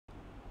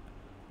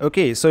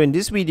Okay, so in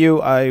this video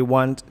I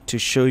want to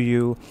show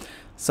you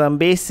some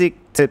basic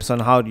tips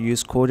on how to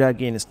use Coda.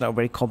 Again, it's not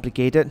very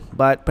complicated,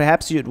 but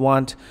perhaps you'd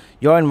want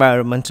your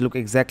environment to look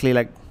exactly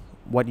like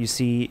what you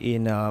see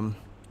in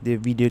the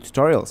video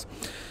tutorials.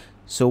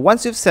 So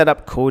once you've set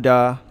up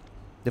Coda,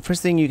 the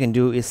first thing you can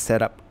do is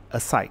set up a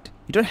site.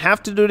 You don't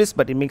have to do this,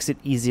 but it makes it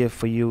easier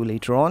for you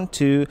later on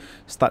to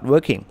start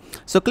working.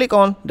 So click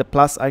on the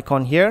plus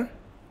icon here,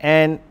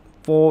 and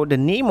for the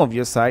name of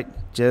your site,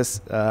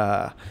 just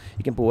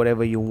you can put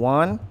whatever you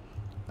want.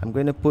 I'm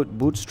going to put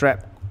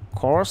Bootstrap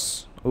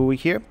course over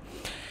here,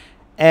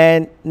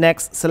 and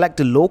next select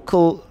the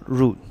local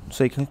root.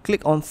 So you can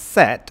click on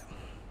set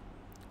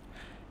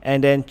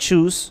and then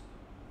choose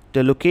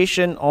the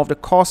location of the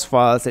course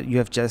files that you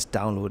have just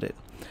downloaded.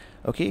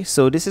 Okay,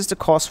 so this is the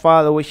course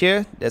file over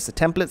here. There's a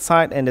template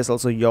site and there's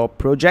also your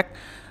project,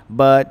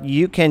 but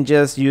you can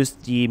just use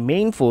the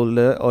main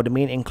folder or the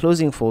main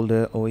enclosing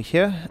folder over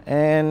here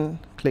and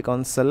click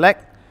on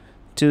select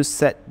to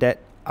set that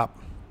up.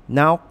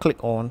 Now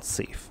click on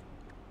save.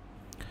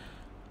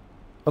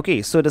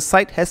 Okay, so the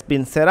site has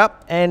been set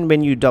up, and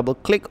when you double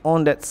click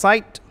on that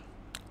site,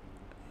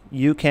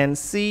 you can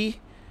see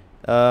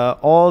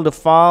all the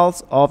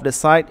files of the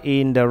site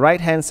in the right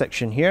hand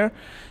section here.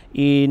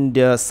 In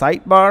the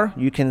sidebar,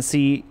 you can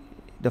see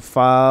the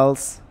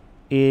files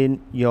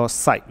in your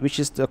site, which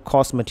is the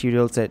course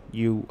materials that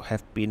you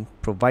have been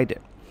provided.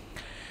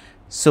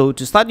 So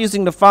to start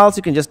using the files,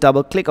 you can just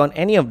double click on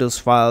any of those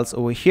files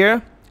over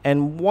here,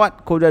 and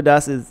what Coda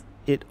does is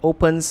it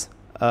opens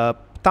a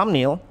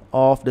thumbnail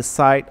of the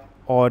site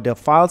or the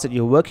files that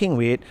you're working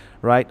with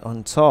right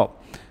on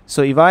top.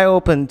 So if I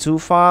open two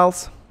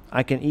files,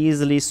 I can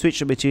easily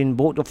switch between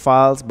both the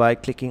files by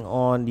clicking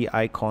on the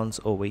icons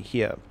over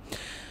here.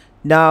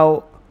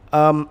 Now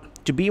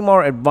to be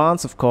more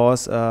advanced, of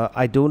course,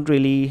 I don't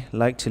really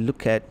like to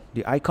look at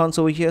the icons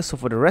over here. So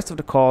for the rest of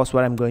the course,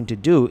 what I'm going to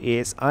do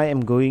is I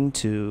am going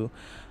to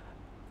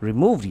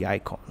remove the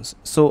icons.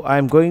 So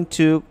I'm going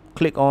to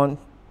click on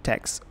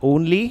text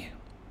only.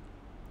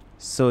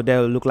 So they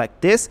will look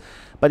like this.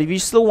 But if you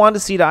still want to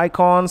see the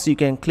icons, you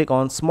can click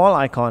on small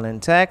icon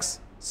and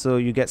text. So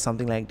you get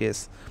something like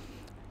this.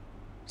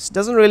 It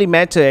doesn't really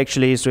matter,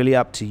 actually. It's really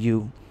up to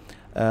you.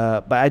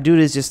 But I do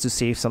this just to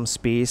save some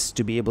space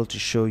to be able to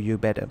show you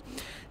better.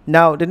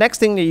 Now the next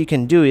thing that you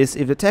can do is,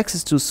 if the text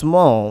is too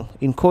small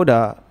in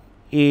Coda,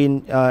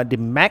 in the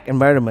Mac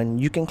environment,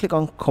 you can click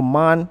on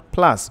Command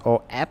plus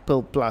or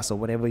Apple plus or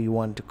whatever you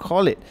want to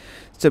call it.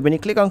 So when you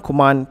click on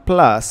Command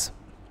plus,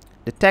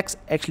 the text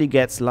actually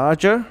gets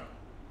larger,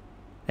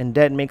 and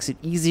that makes it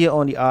easier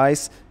on the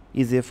eyes,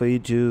 easier for you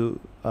to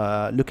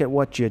look at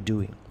what you're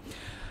doing.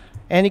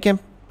 And you can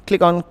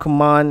click on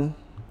Command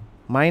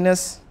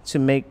minus to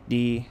make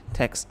the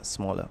text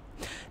smaller.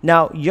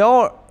 Now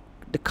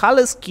the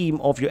color scheme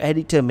of your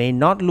editor may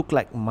not look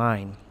like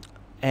mine,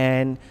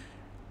 and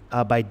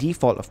by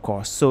default, of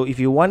course. So if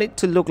you want it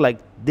to look like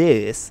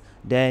this,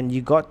 then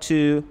you got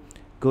to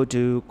go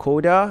to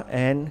Coda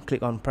and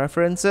click on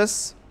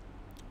preferences,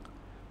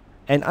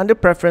 and under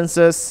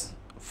preferences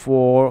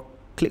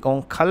click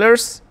on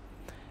colors,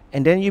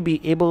 and then you'll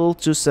be able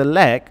to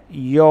select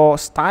your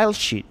style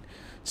sheet.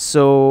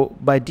 So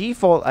by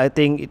default, I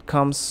think it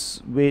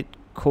comes with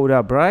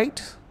Coda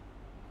bright,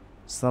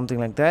 something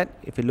like that.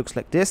 If it looks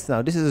like this,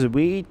 now this is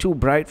way too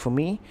bright for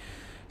me,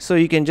 so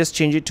you can just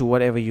change it to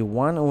whatever you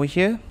want over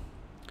here.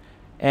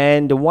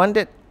 And the one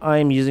that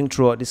I'm using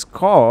throughout this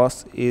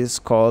course is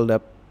called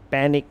the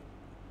Panic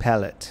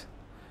palette.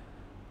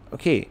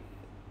 Okay,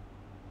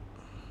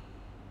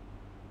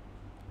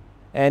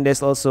 and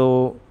there's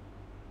also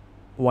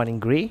one in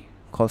gray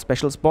called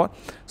Special Spot.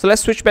 So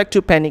let's switch back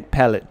to Panic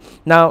palette.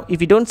 Now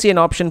if you don't see an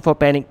option for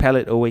Panic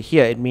palette over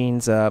here, it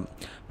means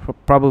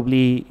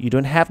probably you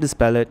don't have this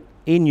palette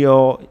in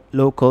your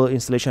local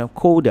installation of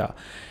Coda.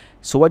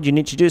 So what you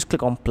need to do is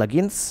click on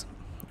plugins,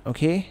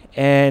 okay,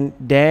 and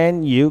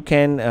then you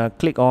can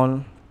click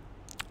on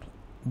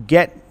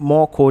get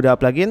more Coda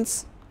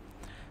plugins.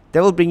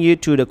 That will bring you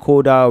to the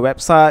Coda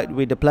website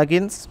with the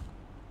plugins,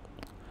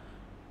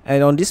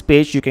 and on this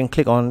page you can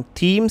click on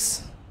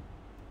themes,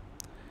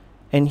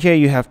 and here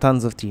you have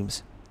tons of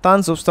themes,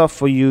 tons of stuff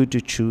for you to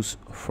choose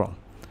from.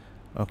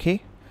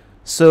 Okay,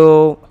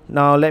 so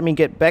now let me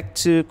get back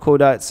to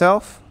Coda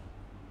itself.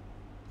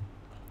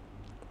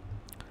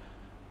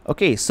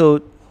 Okay,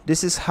 so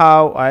this is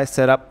how I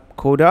set up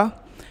Coda,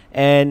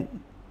 and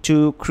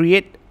to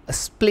create a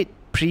split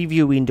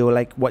preview window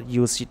like what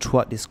you'll see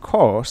throughout this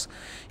course,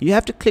 you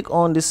have to click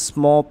on this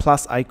small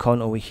plus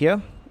icon over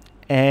here,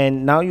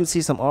 and now you'll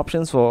see some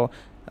options for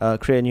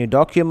create a new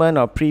document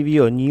or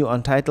preview or new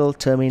untitled,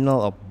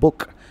 terminal or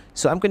book.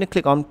 So I'm going to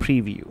click on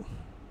preview,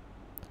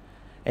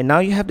 and now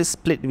you have the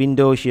split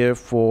window here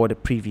for the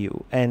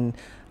preview. And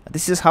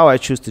this is how I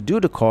choose to do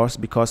the course,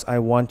 because I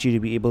want you to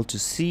be able to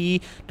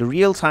see the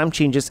real-time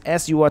changes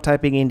as you are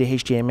typing in the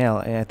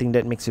HTML, and I think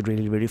that makes it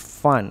really, really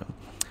fun.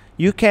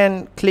 You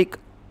can click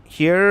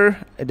here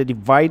at the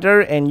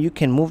divider, and you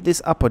can move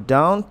this up or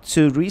down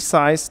to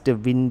resize the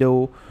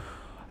window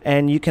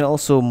And you can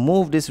also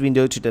move this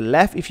window to the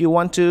left if you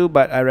want to,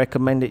 but I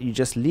recommend that you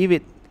just leave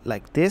it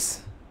like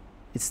this.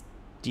 It's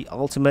the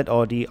ultimate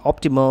or the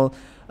optimal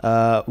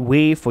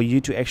way for you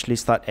to actually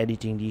start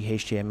editing the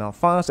HTML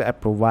files that I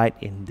provide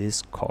in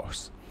this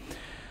course.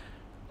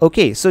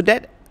 Okay, so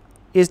that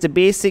is the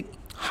basic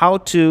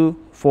how-to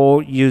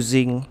for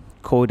using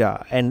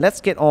Coda, and let's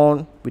get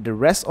on with the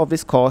rest of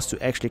this course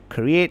to actually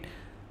create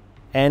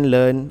and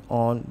learn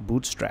on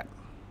Bootstrap.